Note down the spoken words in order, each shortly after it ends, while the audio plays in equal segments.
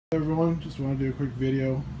Hey everyone, just want to do a quick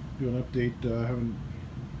video, do an update. I haven't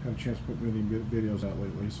had a chance to put many videos out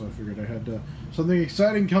lately, so I figured I had something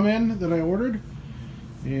exciting come in that I ordered,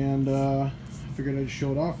 and I figured I'd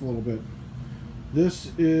show it off a little bit.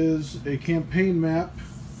 This is a campaign map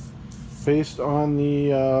based on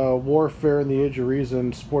the Warfare in the Age of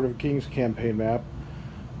Reason Sport of Kings campaign map.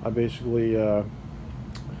 I basically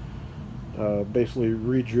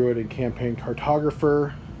redrew it in Campaign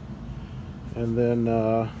Cartographer, and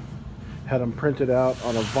then had them printed out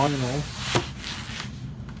on a vinyl.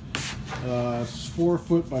 It's 4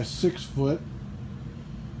 foot by 6 foot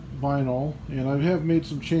vinyl, and I have made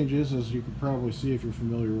some changes, as you can probably see if you're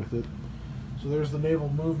familiar with it. So there's the naval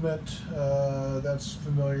movement, that's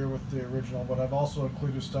familiar with the original, but I've also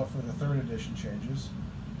included stuff for the 3rd edition changes.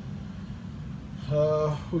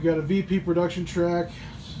 We got a VP production track,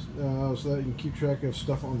 so that you can keep track of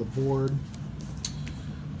stuff on the board.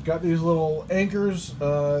 Got these little anchors.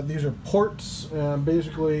 These are ports, and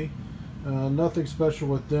basically nothing special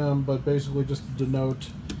with them, but basically just to denote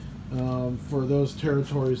for those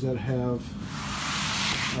territories that have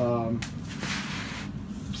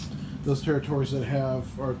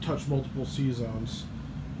or touch multiple sea zones.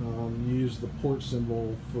 You use the port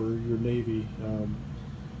symbol for your navy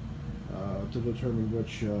to determine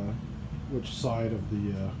which side of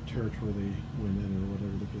the territory they went in, or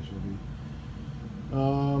whatever the case will be.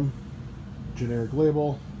 Generic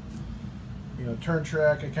label. Turn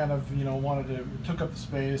track, I kind of took up the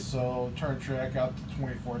space, so turn track out to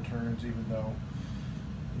 24 turns, even though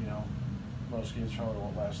most games probably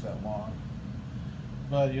won't last that long.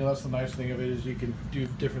 But that's the nice thing of it, is you can do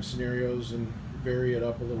different scenarios and vary it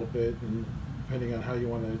up a little bit, and depending on how you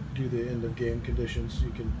want to do the end of game conditions,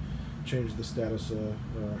 you can change the status of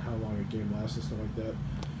how long a game lasts and stuff like that.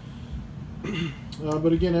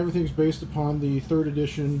 But again, everything's based upon the 3rd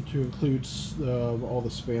edition, to include all the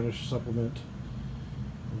Spanish supplement.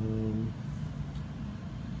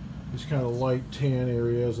 These kind of light tan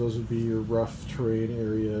areas, those would be your rough terrain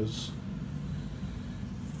areas,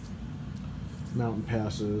 mountain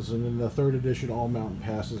passes, and in the 3rd edition all mountain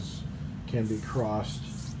passes can be crossed.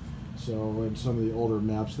 So in some of the older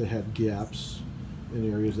maps they had gaps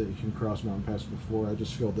in areas that you can cross mountain passes before. I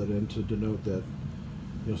just filled that in to denote that,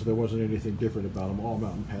 so there wasn't anything different about them. All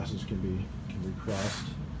mountain passes can be crossed.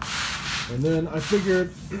 And then I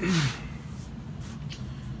figured,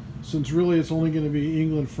 since really it's only going to be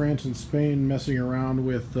England, France, and Spain messing around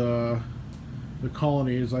with the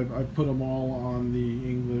colonies, I put them all on the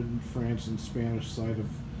England, France, and Spanish side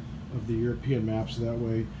of the European map, so that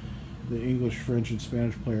way the English, French, and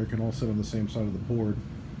Spanish player can all sit on the same side of the board,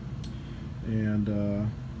 and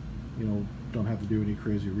don't have to do any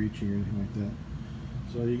crazy reaching or anything like that.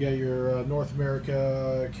 So you got your North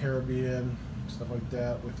America, Caribbean, stuff like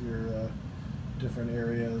that, with your different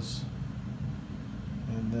areas.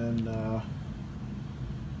 And then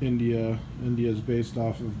India is based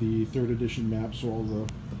off of the 3rd edition map, so all the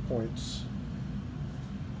points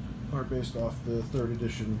are based off the 3rd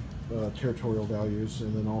edition territorial values,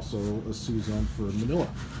 and then also a sea zone for Manila.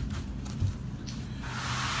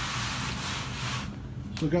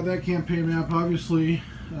 So got that campaign map. Obviously,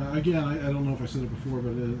 again, I don't know if I said it before,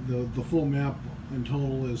 but the full map in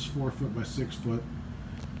total is 4 foot by 6 foot.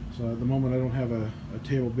 So at the moment I don't have a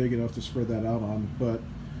table big enough to spread that out on, but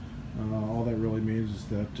all that really means is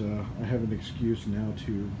that I have an excuse now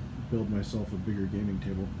to build myself a bigger gaming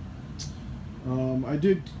table. I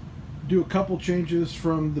did do a couple changes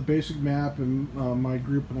from the basic map, and my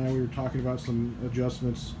group and I, we were talking about some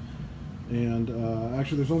adjustments, and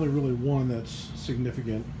actually there's only really one that's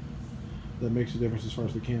significant that makes a difference as far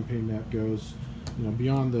as the campaign map goes.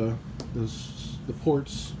 Beyond the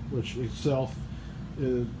ports, which itself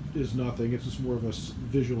is nothing, it's just more of a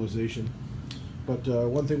visualization. But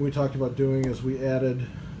one thing we talked about doing is we added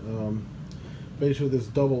basically this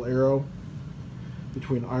double arrow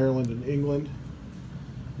between Ireland and England,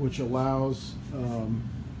 which allows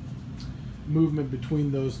movement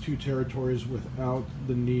between those two territories without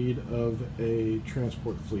the need of a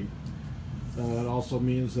transport fleet. It also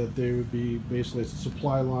means that they would be basically a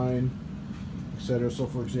supply line, etc. So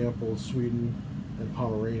for example, Sweden and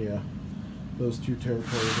Pomerania, those two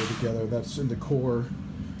territories are together. That's in the core,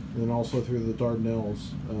 and then also through the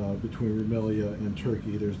Dardanelles between Rumelia and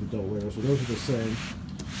Turkey, there's the double arrow. So those are the same.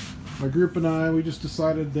 My group and I, we just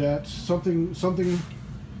decided that something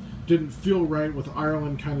didn't feel right with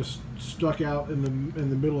Ireland kind of stuck out in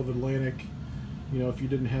the middle of the Atlantic, if you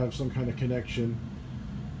didn't have some kind of connection.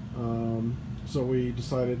 So we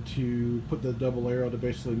decided to put the double arrow to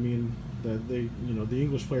basically mean that the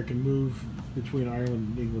English player can move between Ireland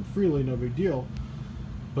and England freely, no big deal.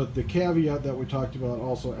 But the caveat that we talked about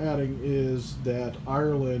also adding is that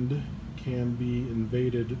Ireland can be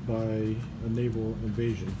invaded by a naval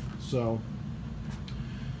invasion. So,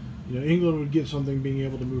 you know, England would get something being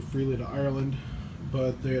able to move freely to Ireland,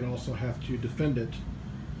 but they'd also have to defend it,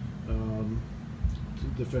 to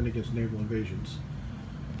defend against naval invasions.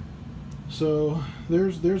 So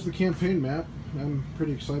there's the campaign map. I'm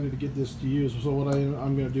pretty excited to get this to use. So what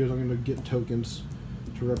I'm going to do is I'm going to get tokens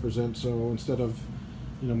to represent. So instead of,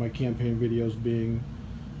 you know, my campaign videos being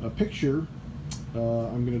a picture,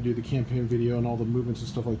 I'm going to do the campaign video, and all the movements and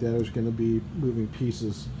stuff like that is going to be moving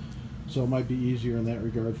pieces. So it might be easier in that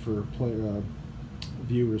regard for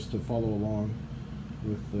viewers to follow along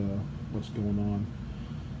with what's going on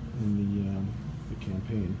in the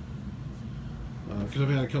campaign. Because I've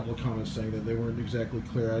had a couple of comments saying that they weren't exactly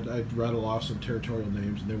clear. I'd rattle off some territorial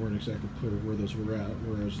names and they weren't exactly clear where those were at.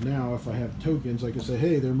 Whereas now, if I have tokens, I can say,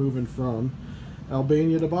 hey, they're moving from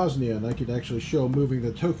Albania to Bosnia, and I could actually show moving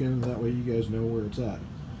the token, and that way you guys know where it's at.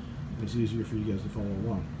 It's easier for you guys to follow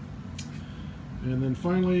along. And then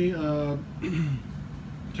finally,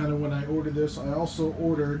 kind of when I ordered this, I also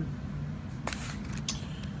ordered,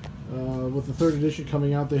 with the 3rd edition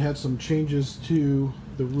coming out, they had some changes to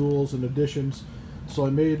the rules and additions. So I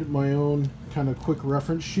made my own kind of quick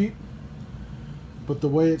reference sheet. But the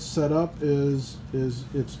way it's set up is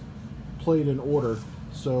it's played in order.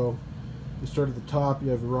 So you start at the top, you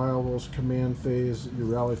have your rivals, command phase, your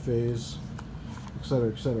rally phase,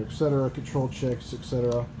 etc., etc., etc., control checks,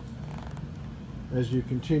 etc. As you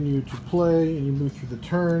continue to play and you move through the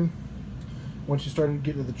turn, once you start to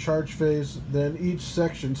get into the charge phase, then each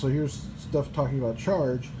section, so here's stuff talking about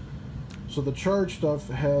charge. So the charge stuff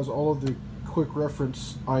has all of the quick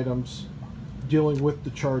reference items dealing with the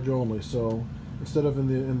charge only. So instead of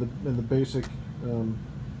in the basic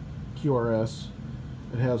QRS,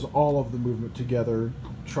 it has all of the movement together,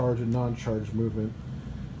 charge and non-charge movement.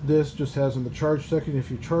 This just has in the charge section, if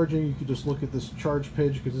you're charging, you can just look at this charge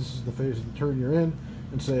page, because this is the phase of the turn you're in,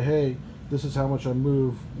 and say, hey, this is how much I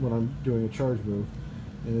move when I'm doing a charge move.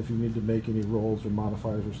 And if you need to make any rolls or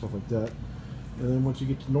modifiers or stuff like that. And then once you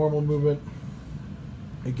get to normal movement,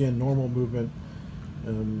 again, normal movement,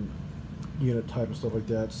 unit type and stuff like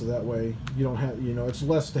that. So that way you don't have, you know, it's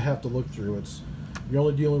less to have to look through. It's, you're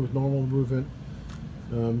only dealing with normal movement.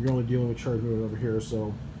 You're only dealing with charge movement over here,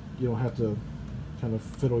 so you don't have to kind of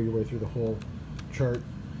fiddle your way through the whole chart.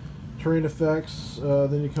 Terrain effects,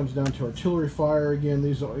 then it comes down to artillery fire. Again,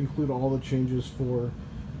 these include all the changes for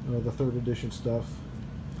the 3rd edition stuff.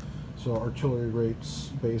 So artillery rates,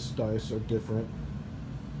 base dice are different.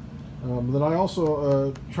 Then I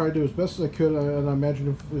also tried to, as best as I could, and I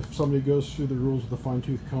imagine if somebody goes through the rules with a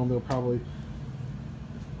fine-tooth comb, they'll probably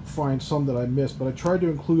find some that I missed, but I tried to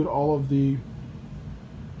include all of the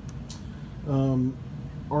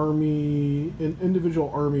individual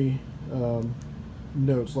army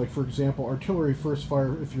notes. Like, for example, artillery first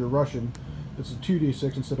fire, if you're Russian, it's a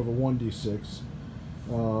 2d6 instead of a 1d6.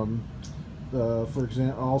 For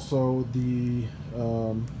example, also the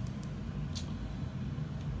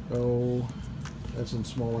that's in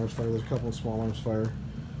small arms fire. There's a couple of small arms fire.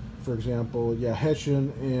 For example, yeah,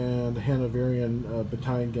 Hessian and Hanoverian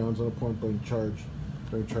battalion gowns on a point-blank charge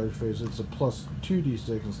during charge phase. It's a plus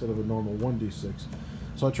 2d6 instead of a normal 1d6.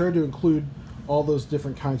 So I tried to include all those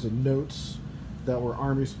different kinds of notes that were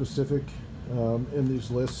army specific in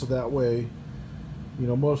these lists, so that way, you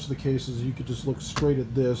know, most of the cases you could just look straight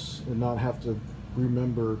at this and not have to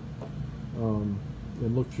remember and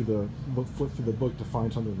flip through the book to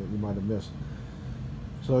find something that you might have missed.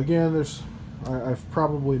 So again, I've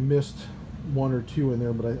probably missed one or two in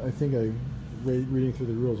there, but I think reading through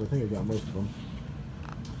the rules, I think I got most of them.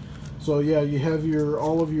 So yeah, you have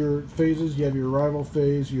all of your phases. You have your arrival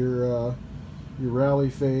phase, your rally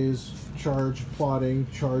phase, charge, plotting,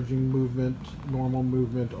 charging, movement, normal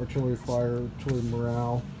movement, artillery fire, artillery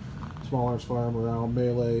morale, small arms fire, morale,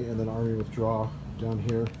 melee, and then army withdraw down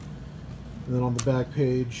here. And then on the back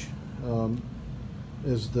page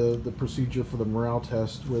is the procedure for the morale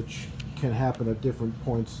test, which can happen at different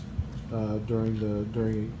points during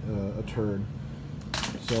a turn.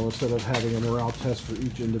 So instead of having a morale test for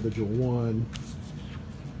each individual one,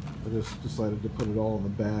 I just decided to put it all in the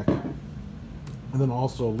back. And then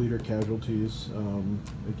also leader casualties.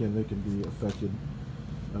 Again, they can be affected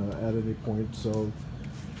at any point. So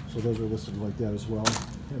those are listed like that as well.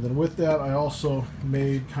 And then with that, I also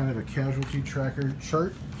made kind of a casualty tracker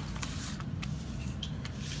chart.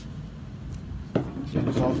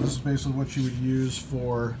 So this is basically what you would use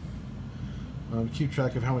for keep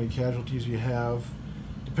track of how many casualties you have.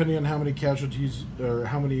 Depending on how many casualties or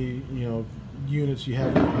how many units you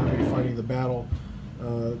have in the army fighting the battle,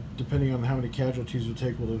 depending on how many casualties you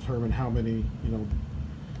take will determine how many,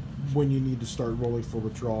 when you need to start rolling for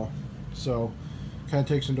withdrawal. So kind of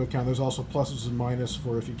takes into account, there's also pluses and minuses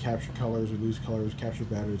for if you capture colors or lose colors, capture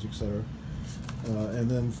batteries, etc. And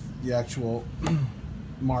then the actual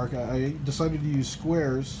mark, I decided to use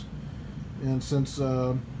squares, and since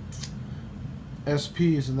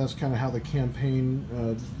SPs, and that's kind of how the campaign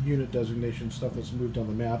unit designation stuff that's moved on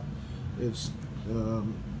the map, it's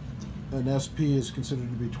an SP is considered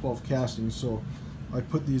to be 12 castings, so I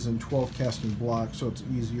put these in 12 casting blocks, so it's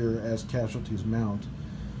easier as casualties mount.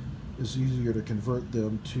 It's easier to convert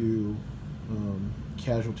them to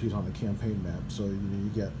casualties on the campaign map. So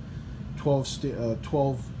you get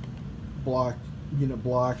 12 block unit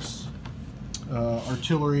blocks,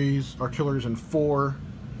 artilleries in 4.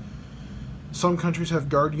 Some countries have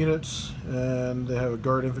guard units, and they have a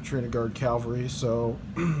guard infantry and a guard cavalry, so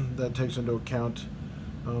that takes into account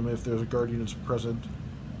if there's a guard units present.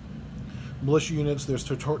 Militia units, there's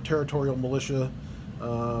territorial militia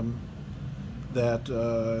that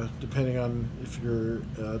depending on if you're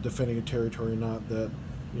defending a territory or not, that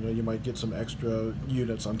you might get some extra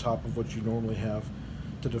units on top of what you normally have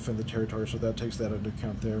to defend the territory, so that takes that into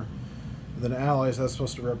account there. And then allies, that's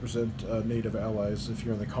supposed to represent native allies. If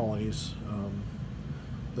you're in the colonies,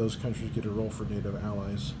 those countries get a roll for native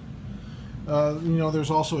allies.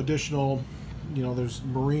 There's also additional, there's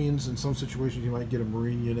Marines. In some situations you might get a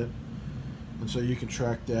Marine unit, and so you can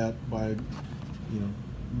track that by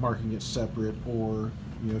marking it separate, or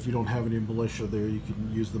if you don't have any militia there, you can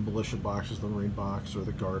use the militia box as the Marine box or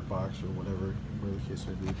the guard box or whatever the case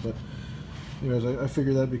may be. But anyways, I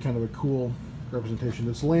figured that'd be kind of a cool representation.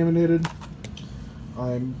 It's laminated.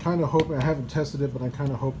 I'm kind of hoping, I haven't tested it, but I'm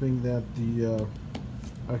kind of hoping that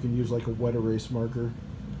I can use like a wet erase marker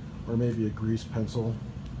or maybe a grease pencil,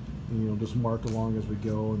 and just mark along as we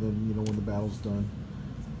go, and then when the battle's done,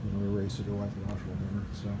 erase it or wipe it off or whatever.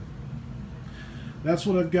 So that's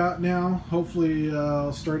what I've got now. Hopefully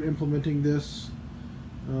I'll start implementing this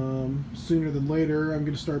sooner than later. I'm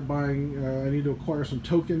going to start buying, I need to acquire some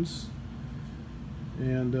tokens,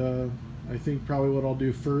 and I think probably what I'll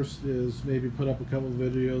do first is maybe put up a couple of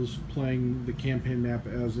videos playing the campaign map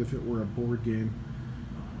as if it were a board game,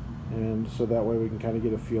 and so that way we can kind of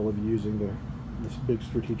get a feel of using this big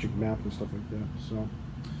strategic map and stuff like that. So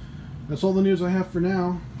that's all the news I have for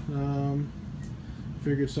now.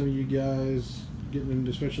 Figured some of you guys getting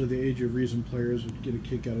into, especially the Age of Reason players, would get a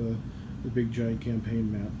kick out of the big giant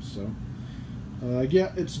campaign map. So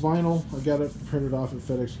yeah, it's vinyl. I got it printed off at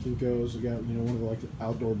FedEx Kinko's. I got one of the like the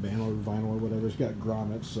outdoor banner vinyl or whatever. It's got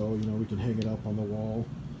grommets, so we can hang it up on the wall.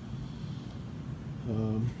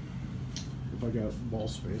 If I got wall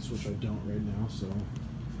space, which I don't right now. So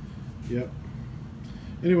yep.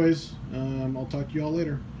 Anyways, I'll talk to you all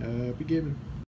later. Happy gaming.